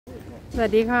สวั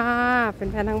สดีค่ะเป็น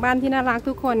แฟนทางบ้านที่น่ารัก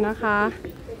ทุกคนนะคะ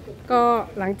ก็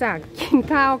หลังจากกิน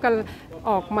ข้าวกัน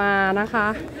ออกมานะคะ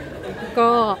ก็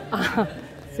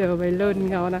เจอวัยรุ่น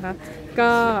เขานะคะ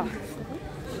ก็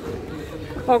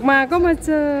ออกมาก็มาเ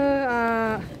จอ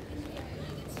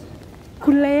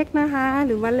คุณเล็กนะคะห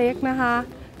รือว่าเล็กนะคะ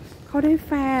เขาได้แ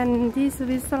ฟนที่ส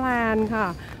วิตเซอร์แลนด์ค่ะ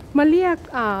มาเรียก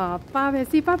ป้าเพซ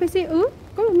ซี่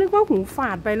ก็นึกว่าหูฝ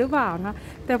าดไปหรือเปล่านะ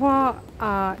แต่พอ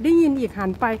ได้ยินอีกหั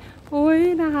นไปโอ้ย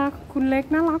นะคะคุณเล็ก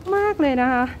น่ารักมากเลยนะ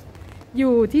คะอ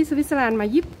ยู่ที่สวิตเซอร์แลนด์มา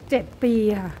27 ปี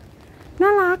ค่ะน่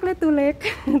ารักและตัวเล็ก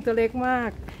ตัวเล็กมาก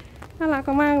น่ารัก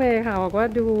มากเลยค่ะบอกว่า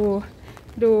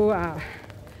ดู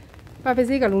ป้าเพซ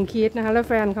ซี่กับลุงคิดนะคะแล้ว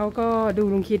แฟนเขาก็ดู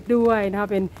ลุงคิดด้วยนะคะ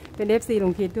เป็น FC ลุ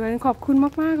งคิดด้วยขอบคุณ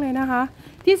มากๆเลยนะคะ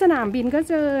ที่สนามบินก็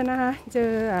เจอนะคะเจ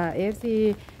อFC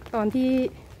ตอนที่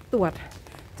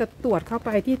จะตรวจเข้าไป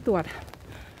ที่ตรวจ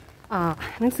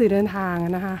หนังสือเดินทาง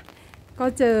นะคะก็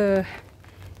เจอ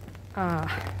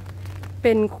เ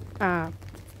ป็น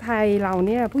ไทยเราเ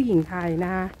นี่ยผู้หญิงไทยน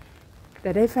ะคะแต่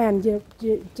ได้แฟนเ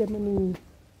ยอรมนี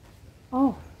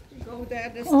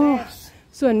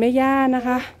ส่วนแม่ย่านะค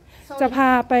ะจะพา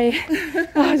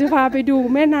ไปดู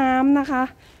แม่น้ำนะคะ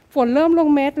ฝนเริ่มลง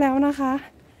เม็ดแล้วนะคะ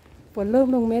ฝนเริ่ม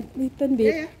ลงเม็ดlittle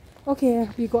bit โอเค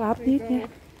we go up this เนี่ย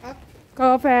ก็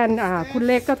แฟนคุณ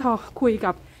เล็กก็คุย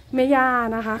กับแม่ย่า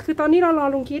นะคะคือตอนนี้เรารอ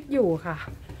ลุงคิดอยู่ค่ะ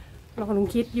รอลุง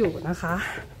คิดอยู่นะคะ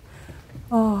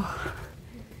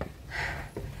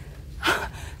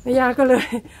แม่ย่าก็เลย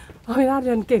แม่ย่าเ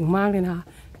ดินเก่งมากเลยนะคะ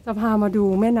จะพามาดู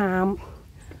แม่น้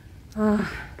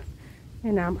ำแ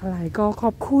ม่น้ำอะไรก็ข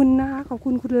อบคุณนะคะขอบคุ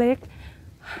ณคุณเล็ก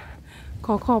ข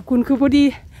อบคุณคือพอดี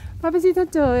ป้าเพซซี่จะ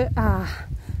เจอ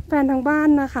แฟนทางบ้าน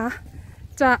นะคะ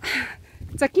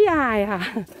จะขี้อายค่ะ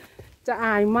จะอ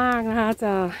ายมากนะคะ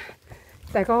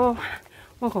แต่ก็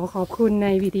มาขอบคุณใน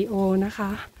วิดีโอนะคะ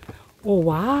โอ้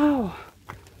ว้าว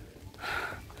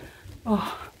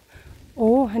โ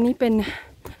อ้อันนี้เป็น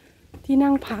ที่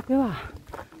นั่งพักด้วยว่ะ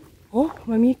โอ้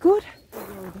มันมีกูด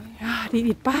ดี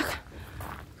อิดปัก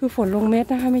คือฝนลงเม็ด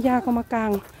นะคะแม่ย่าก็มากา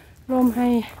งร่มให้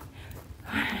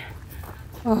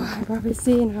ป้าเพซ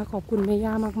ซี่นะคะขอบคุณแม่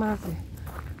ย่ามากๆเลย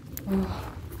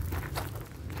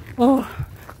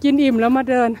กินอิ่มแล้วมา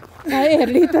เดินไดเอท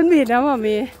ลิตเติ้ลบีทแล้ว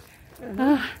มี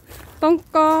ต้อง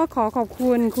ก็ขอบ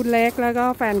คุณคุณเล็กแล้วก็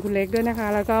แฟนคุณเล็กด้วยนะคะ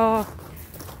แล้วก็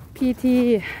พี่ที่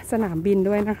สนามบิน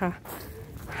ด้วยนะคะ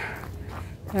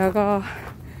แล้วก็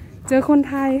เจอคน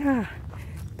ไทยค่ะ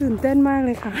ตื่นเต้นมากเล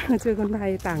ยค่ะเจอคนไทย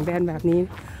ต่างแดนแบบนี้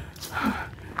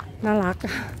น่ารัก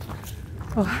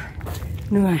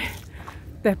เหนื่อย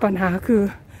แต่ปัญหาคือ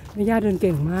แม่ย่าเดินเ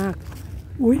ก่งมาก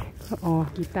อุ๊ย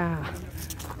กีตาร์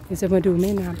เดี๋ยวจะมาดูแ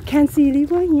ม่น้ำ Can see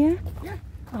river เนี้ย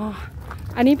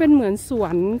อันนี้เป็นเหมือนสว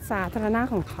นสาธารณะ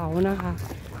ของเขานะคะ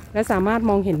และสามารถ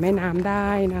มองเห็นแม่น้ำได้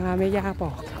นะคะแม่ย่าบ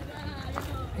อก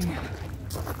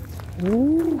โอ้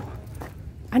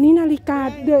อันนี้นาฬิกา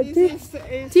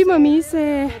ที่มามีเซ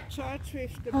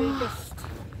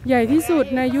ใหญ่ที่สุด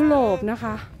ในยุโรปนะค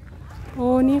ะโอ้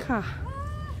นี่ค่ะ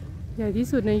ใหญ่ที่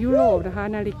สุดในยุโรปนะคะ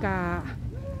นาฬิ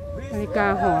กา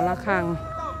หอระฆัง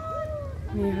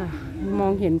นี่ค่ะมอ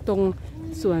งเห็นตรง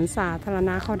สวนสาธารณ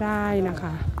ะเขาได้นะค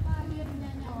ะ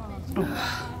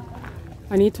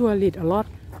อันนี้ทัวริสต์a lot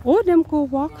them go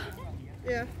walk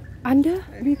under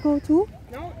we go to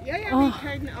No, we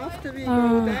can after we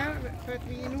go there, but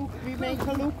we make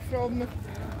a look from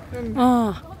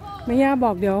แม่ย่าบ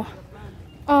อกเดี๋ยว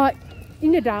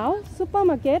in the down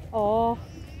supermarket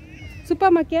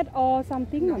or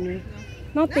something แบบนี้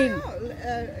nothing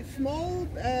small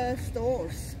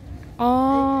stores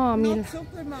มี not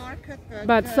supermarket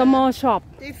but small shop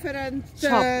different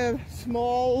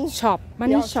small shop มัน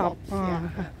นี่ shop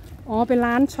เป็น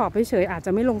ร้านช็อปเฉยๆอาจจ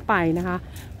ะไม่ลงไปนะคะ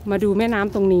มาดูแม่น้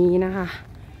ำตรงนี้นะคะ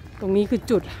ตรงนี้คือ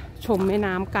จุดชมแม่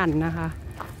น้ำกันนะคะ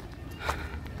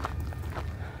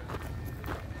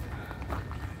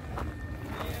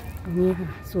นี่ค่ะ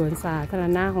สวนสาธาร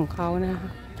ณะของเขานะคะ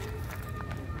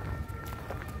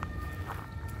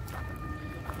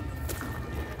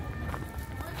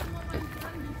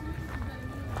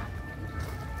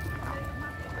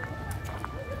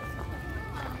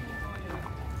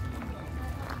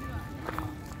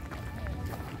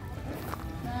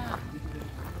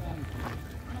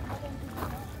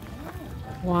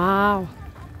ว้าว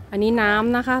อันนี้น้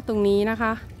ำนะคะตรงนี้นะค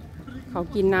ะเขา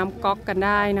กินน้ำก๊อกกันไ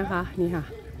ด้นะคะนี่ค่ะ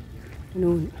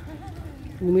นู่น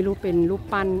นี่ไม่รู้เป็นรูป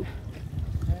ปั้น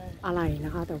อะไรน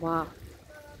ะคะแต่ว่า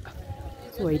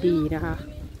สวยดีนะคะ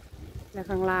และ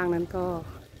ข้างล่างนั้นก็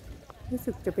รู้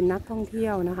สึกจะเป็นนักท่องเที่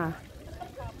ยวนะคะ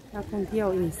นักท่องเที่ยว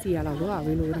เอเชียเราหรือเปล่าไ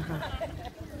ม่รู้นะคะ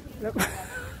แล้ว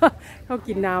เขา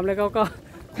กินน้ำแล้วก็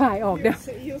ถ่ายออกเดี๋ยว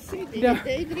You see, เดี๋ยว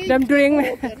they เดมดริง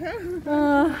water,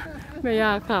 huh? ไม่อย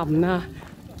ากขำนะ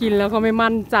กินแล้วก็ไม่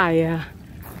มั่นใจอะ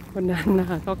คนนั้นนะ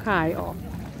คะก็ขายออก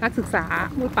นักศึกษา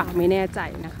มือเปล่าไม่แน่ใจ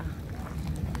นะคะ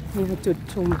นี่คือจุด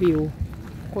ชมวิว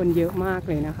คนเยอะมาก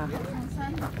เลยนะคะ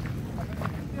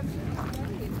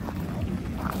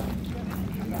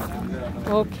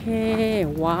โอเค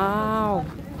ว้าว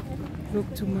look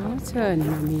to mountain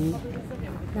แบบนี้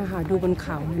นะคะดูบนเข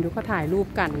าดูก็ถ่ายรูป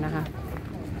กันนะคะ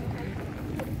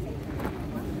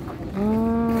อ๋อ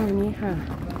นี่ค่ะ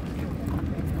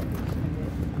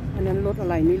อันนั้นรถอะ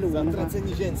ไรไม่รู้นะคะ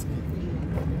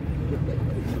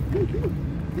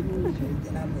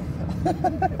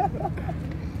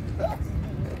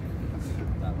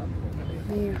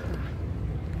นี่ค่ะ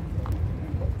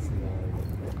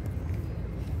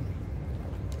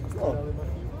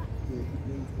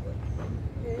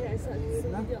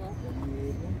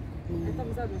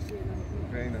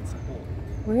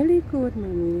Very good,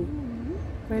 mommy.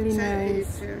 Very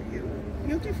nice.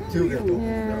 Beautiful.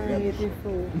 Yeah,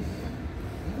 beautiful.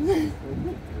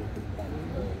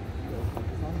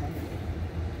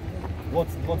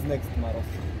 What's next, Maros?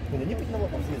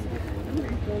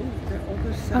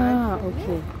โอเค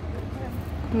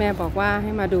แม่บอกว่าใ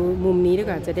ห้มาดูมุมนี้ดี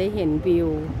กว่าจะได้เห็นวิว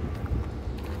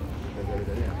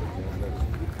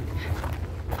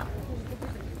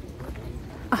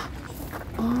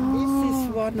This is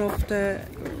one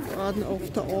of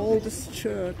the oldest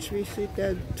church. We see the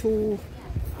two.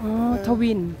 ท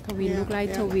วินลูกไล่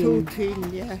ทวิน Two twin,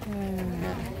 yeah.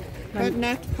 But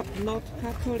not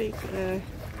Catholic.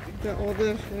 The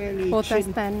other religion.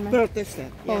 Protestant.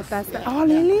 Protestant. Yes. Protestant. Oh,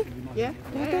 really? Yeah.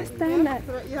 Protestant.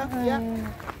 Yeah.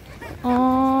 อ๋อ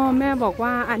แม่บอกว่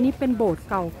าอันนี้เป็นโบสถ์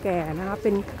เก่าแก่นะคะเ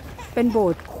ป็นโบ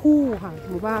สถ์คู่ค่ะห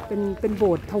รือว่าเป็นโบ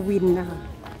สถ์ทวินนะคะ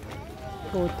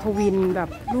โบสถ์ทวินแบบ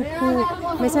รูปคู่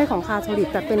ไม่ใช่ของคาทอลิก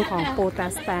แต่เป็นของโปรเต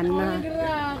สแตนต์นะคะ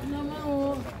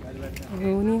โ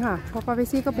อ้นี่ค่ะเพราะ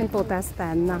Petssyก็เป็นโปรเตสแต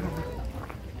นต์นะคะ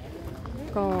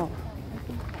ก็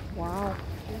ว้าว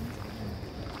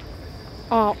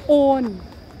โอน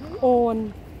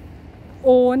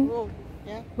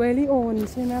very old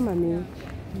ใช่ไหมแบบนี้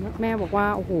แม่บอกว่า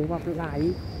โอ้โหแบบหล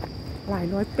าย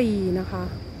ร้อยปีนะคะ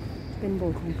เป็นโบ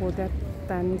สถ์ของโปรเตสแ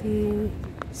ตนต์ที่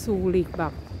ซูริกแบ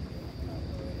บ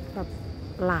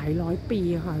หลายร้อยปี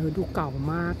ค่ะดูเก่า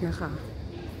มากนะคะ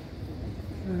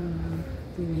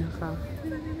ดูนะคะ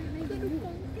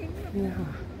นี่ค่ะ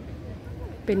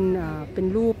เป็น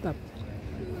รูปแบบ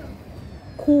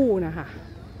คู่นะคะ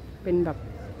เป็นแบบ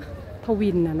ทวิ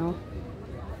นนะเนาะ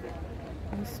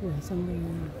สวยจังเลย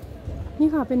นี่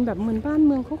ค่ะเป็นแบบเหมือนบ้านเ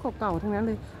มืองเขาเก่าๆทั้งนั้นเ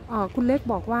ลยคุณเล็ก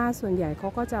บอกว่าส่วนใหญ่เขา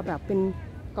ก็จะแบบเป็น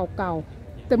เก่า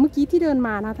ๆแต่เมื่อกี้ที่เดินม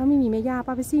านะถ้าไม่มีแม่ย่า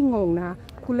Petssyงงนะคะ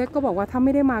คุณเล็กก็บอกว่าถ้าไ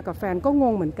ม่ได้มากับแฟนก็ง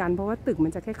งเหมือนกันเพราะว่าตึกมั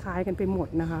นจะคล้ายๆกันไปหมด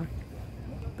นะคะ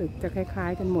ตึกจะคล้า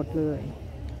ยๆกันหมดเลย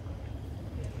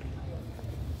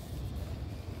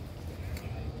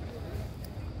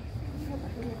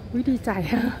วิดีใจ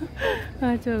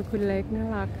เจอคุณเล็กน่า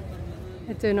รัก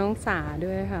เจอน้องสา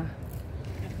ด้วยค่ะ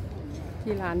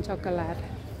ที่ร้านช็อกโกแลต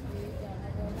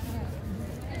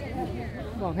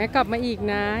บอกให้กลับมาอีก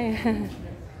นะ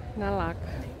น่ารัก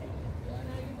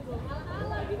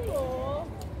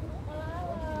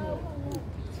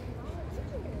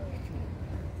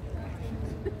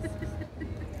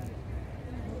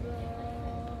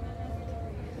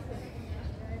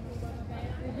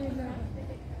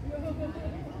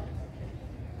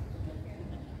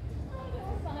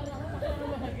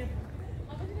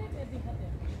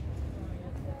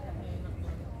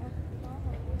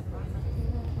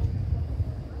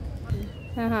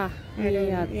นะคะมี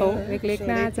โต๊ะเล็ก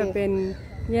ๆน่าจะเป็น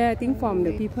think from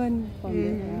the people from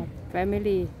the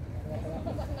family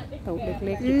โต๊ะเ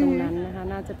ล็กๆอยู่ตรงนั้นนะคะ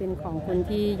น่าจะเป็นของคน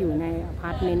ที่อยู่ในอพา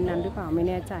ร์ตเมนต์นั้นหรือเปล่าไม่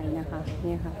แน่ใจนะคะ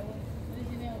นี่ค่ะ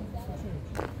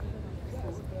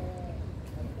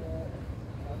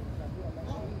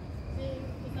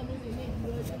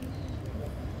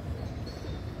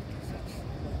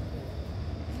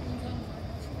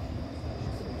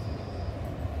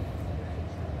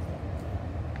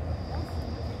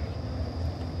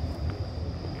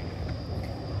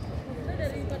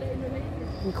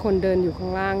มีคนเดินอยู่ข้า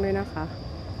งล่างด้วยนะคะ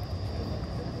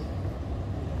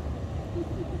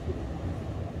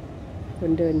ค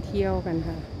นเดินเที่ยวกัน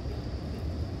ค่ะ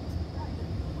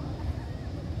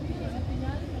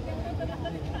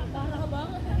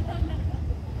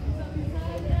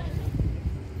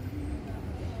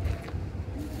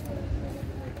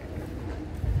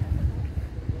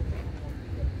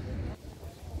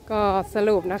ก็ส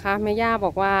รุปนะคะแม่ย่าบ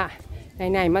อกว่า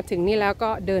ไหนๆมาถึงนี่แล้วก็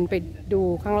เดินไปดู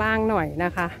ข้างล่างหน่อยน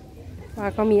ะคะว่า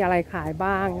เขามีอะไรขาย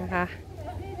บ้างนะคะ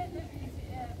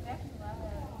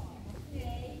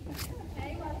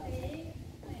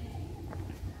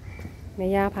ม่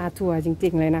ย่าพาทัวร์จริ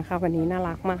งๆเลยนะคะวันนี้น่า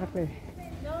รักมากเลย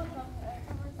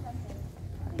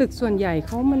ตึกส่วนใหญ่เ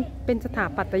ขามันเป็นสถา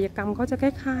ปัตยกรรมเขาจะค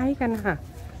ล้ายๆกันค่ะ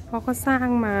เพราะเขาสร้าง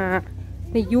มา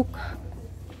ในยุค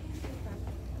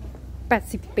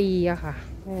80 ปีอะค่ะ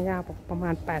แม่ย่าบอกประมา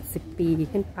ณ80 ปี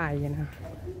ขึ้นไปนะคะ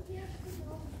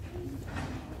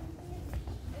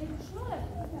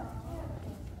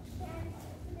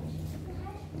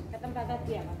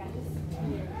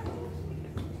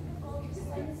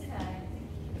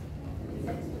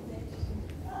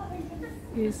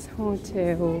This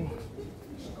hotel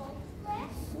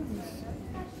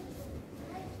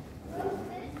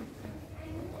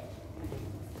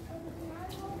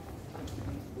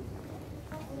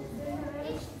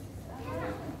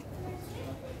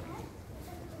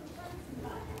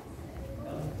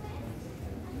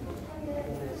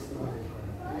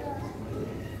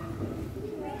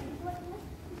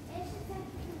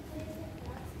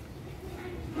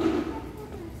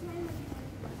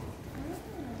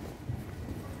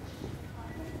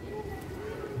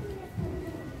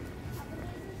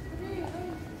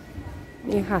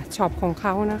นี่ค่ะช็อปของเข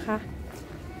านะคะ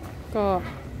ก็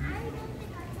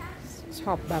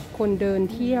ช็อปแบบคนเดิน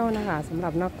เที่ยวนะคะสำหรั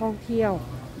บนักท่องเที่ยว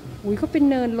อุ้ยก็เป็น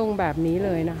เนินลงแบบนี้เ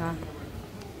ลยนะคะ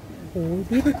โอ้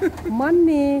ดิมัน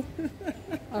นี่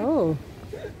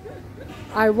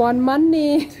I want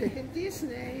money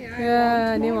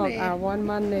นี่บอก I want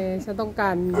money ฉันต้องก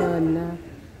ารเงินนะ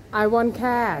I want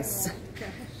cash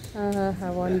I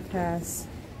want cash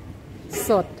ส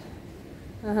ด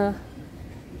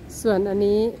ส่วนอัน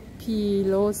นี้พี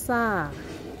โรซ่า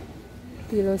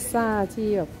ที่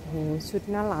แบบโหชุด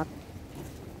น่ารัก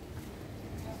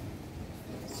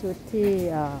ชุดที่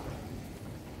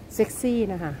เซ็กซี่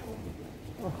นะคะ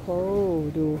โอ้โห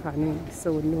ดูค่ะนี่โซ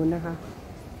นนู้นนะคะ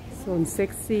โซนเซ็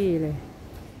กซี่เลย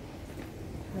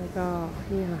แล้วก็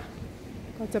นี่ค่ะ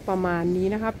ก็จะประมาณนี้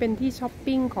นะคะเป็นที่ช้อป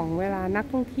ปิ้งของเวลานัก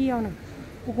ท่องเที่ยวนะ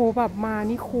โอ้โหแบบมา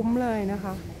นี่คุ้มเลยนะค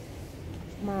ะ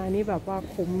มานี่แบบว่า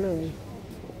คุ้มเลย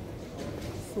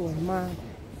สวยมาก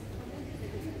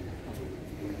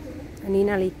อันนี้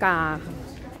นาฬิกาค่ะ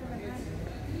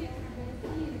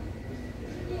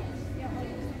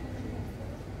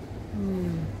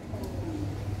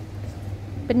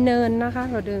เป็นเนินนะคะ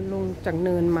เราเดินลงจากเ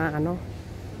นินมาเนาะ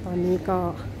ตอนนี้ก็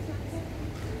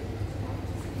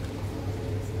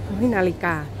ให้นาฬิก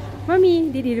าว่ามี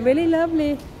ดีๆ very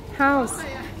lovely house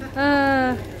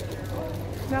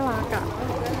น่ารักอะ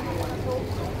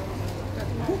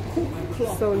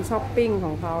โซนช้อปปิ้งข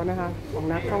องเขานะคะของ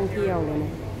นักท่องเที่ยวเลยเ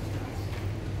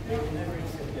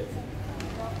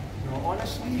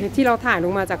นี่ยที่เราถ่ายล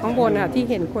งมาจากข้างบนค่ะที่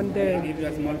เห็นคนเดิน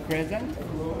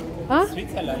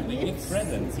Switzerland, we give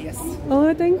presents, yes. Oh,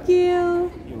 thank you.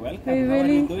 You're welcome. How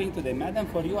are you doing today, madam?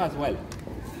 For you as well.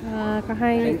 ก็ใ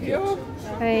ห้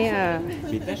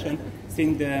Bitte schön.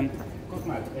 Sind guck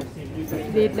mal,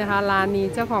 ดิดนะคะร้านนี้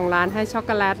เจ้าของร้านให้ช็อกโก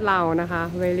แลตเรานะคะ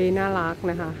เวลีน่ารัก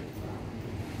นะคะ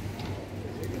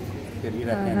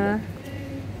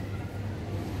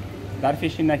Darf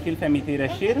ich Ihnen Hilfe mit Ihrem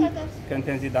Schirm?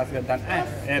 Könnten Sie das dann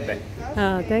eben?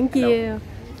 Thank you.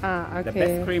 Okay. The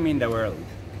best cream in the world.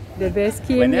 The best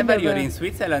cream. Whenever you're in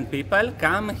Switzerland, people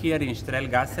come here in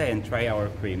Strelgasse and try our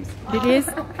creams.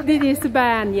 This is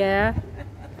band, yeah.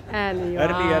 And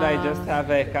earlier, I just have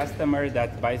a customer that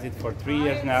buys it for 3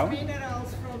 years now,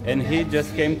 and he just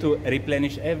came to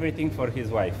replenish everything for his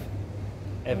wife.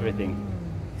 Everything.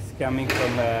 He's coming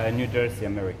from New Jersey,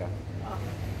 America. Wow.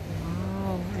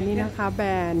 อันนี้นะคะแบร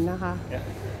นด์นะคะ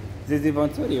Sie sind von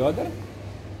Zürich, oder?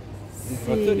 Sie sind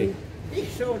von Zürich. Ich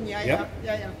schon, ja.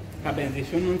 Haben Sie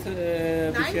schon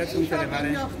bis jetzt unsere Ware?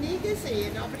 Nein, ich habe ihn noch nie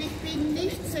gesehen, aber ich bin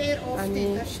nicht sehr oft in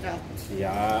der Stadt.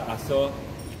 Ja, also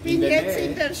ich bin jetzt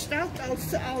in der Stadt als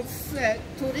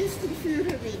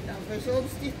Touristenführerin, aber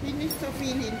sonst ich bin nicht so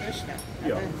viel in der Stadt.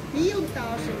 Ja. Hier und da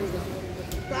schon.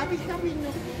 Ich glaube, ich habe ihn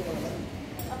noch nie gesehen.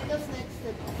 Aber das nächste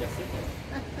Mal. Ja, sicher.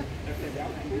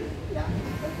 Ja.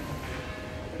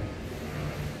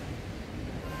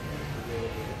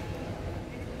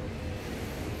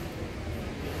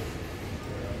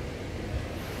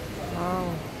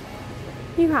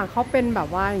นี่ค่ะเขาเป็นแบบ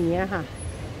ว่าอย่างเงี้ยค่ะ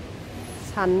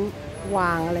ชั้นว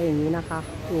างอะไรอย่างนี้นะคะ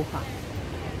ดูค่ะ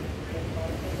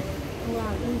วา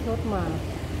งขึ้นรถมา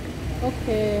โอเค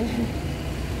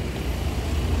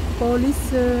โพลิ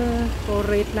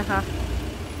สนะคะ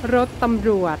รถตำ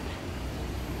รวจ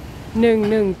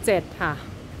117ค่ะ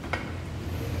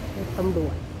รถตำรว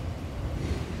จ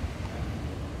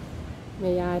แ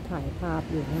ม่ยายถ่ายภาพ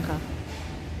อยู่นะคะ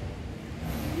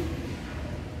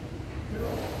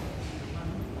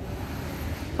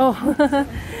โอ้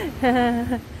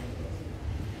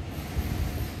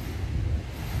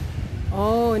น โอ้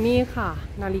นี่ค่ะ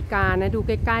นาฬิกานะดูใ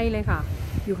กล้ๆเลยค่ะ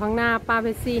อยู่ข้างหน้าป้าเพ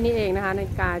ชซี่นี่เองนะคะนา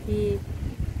ฬิกาที่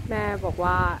แม่บอก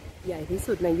ว่าใหญ่ที่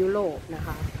สุดในยุโรปนะค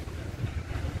ะ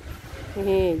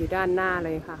นี่อยู่ด้านหน้าเล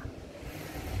ยค่ะ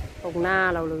ตรงหน้า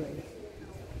เราเลย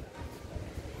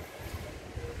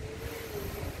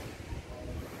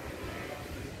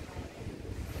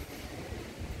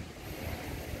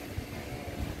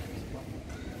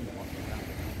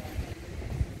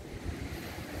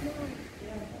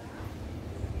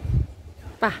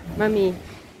ป่ะมามี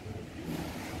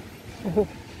โอ้โห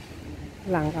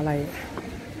หลังอะไร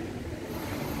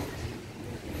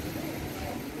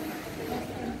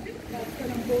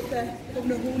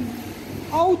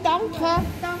Oh, danke,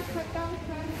 danke,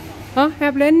 danke. ฮะ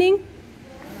have learning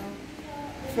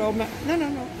From a, no,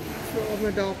 from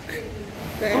a dog.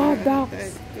 Oh, dogs.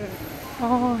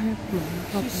 Oh,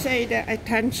 She say that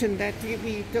attention that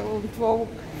we don't walk.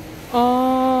 อ๋อ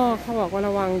เขาบอกว่าร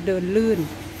ะวังเดินลื่น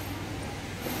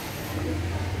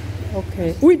โอเค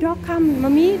อุ้ยด็อกคัมมา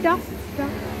มีด็อก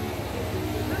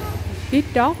บิ๊ก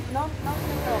ด็อก Not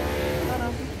the dog. No.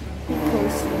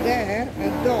 Because there a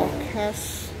dog has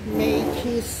made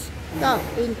his stuff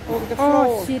on the อ๋อ floor.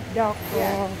 ชิดด็อก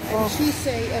Yeah. And she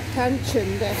say attention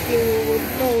that you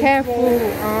don't careful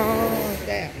walk อ๋อ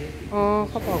there. อ๋อ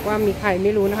เขาบอกว่ามีใครไ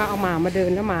ม่รู้นะคะเอาหมามาเดิ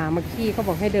นแล้วหมามาขี้เขาบ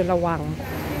อกให้เดินระวัง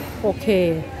โอเค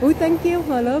อุ้ย thank you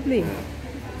her lovely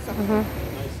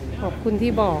ขอบคุณ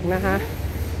ที่บอกนะคะ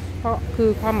เพราะคือ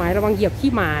ความหมายระวังเหยียบ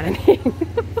ขี้หมานั่นเอง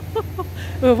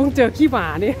เพิ่งเจอขี้หมา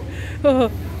เนี่ย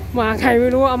หมาใครไม่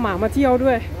รู้เอาหมามาเที่ยวด้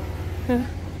วย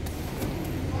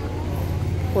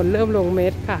ฝนเริ่มลงเม็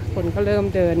ดค่ะคนก็เริ่ม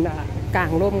เดินกลา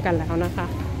งร่มกันแล้วนะคะ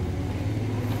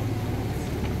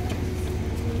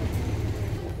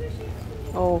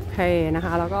โอเคนะค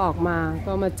ะแล้วก็ออกมา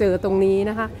ก็มาเจอตรงนี้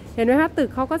นะคะเห็นไหมคะตึก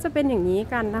เขาก็จะเป็นอย่างนี้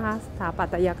กันนะคะสถาปั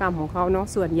ตยกรรมของเขาเนาะ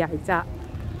ส่วนใหญ่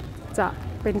จะ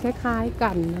เป็นคล้ายๆ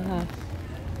กันนะคะ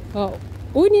ก็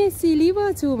อุ้ยนี่ซีรีเวอ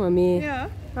ร์ชูมามี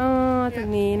ตรง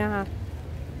นี้นะคะ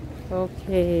โอเค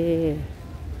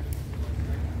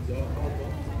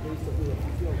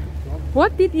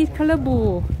What did it Kalabu?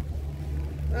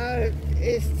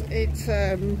 It's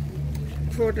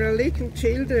for the little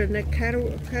children a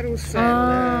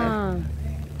carousel.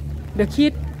 The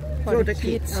kid for the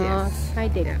kids. Yes. ให้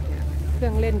เด็กเครื่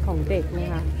องเล่นของเด็กนะ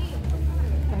คะ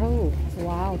โอ้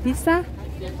ว้าวพิซซ่า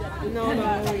No,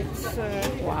 it's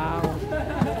ว้าว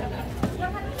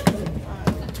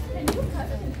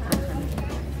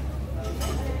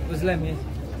Muslim, yes.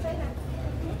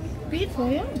 Beef for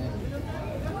you?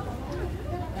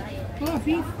 Oh,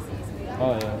 beef.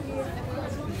 Oh, yeah.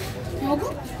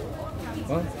 Yogurt?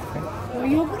 What? Oh,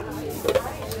 yogurt?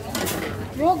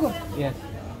 Yogurt. Yes.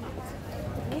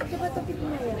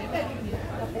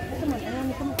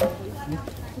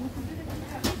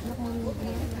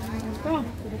 Oh.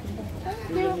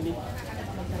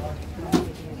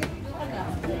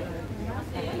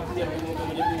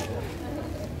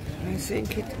 I think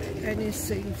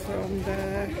anything from the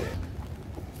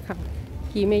ค่ะ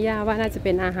กีไม่ย่าว่าน่าจะเ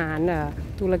ป็นอาหาร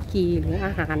ตุรกีหรืออ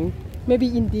าหาร maybe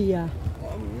อินเดีย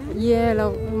เรา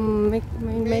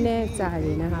ไม่แน่ใจ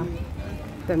นะคะ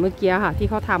แต่เมื่อกี้ค่ะที่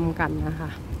เขาทำกันนะคะ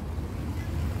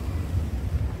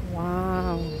ว้า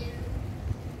ว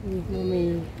นี่มันมี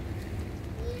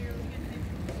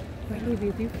very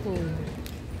beautiful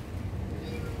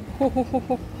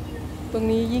ตรง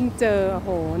นี้ยิ่งเจอโอ้โห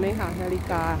นี่ค่ะนาฬิ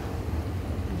กา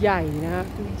ใหญ่นะ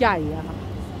ใหญ่อะค่ะ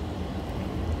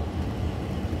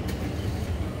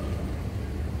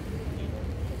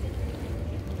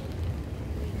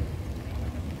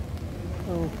โ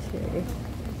อเค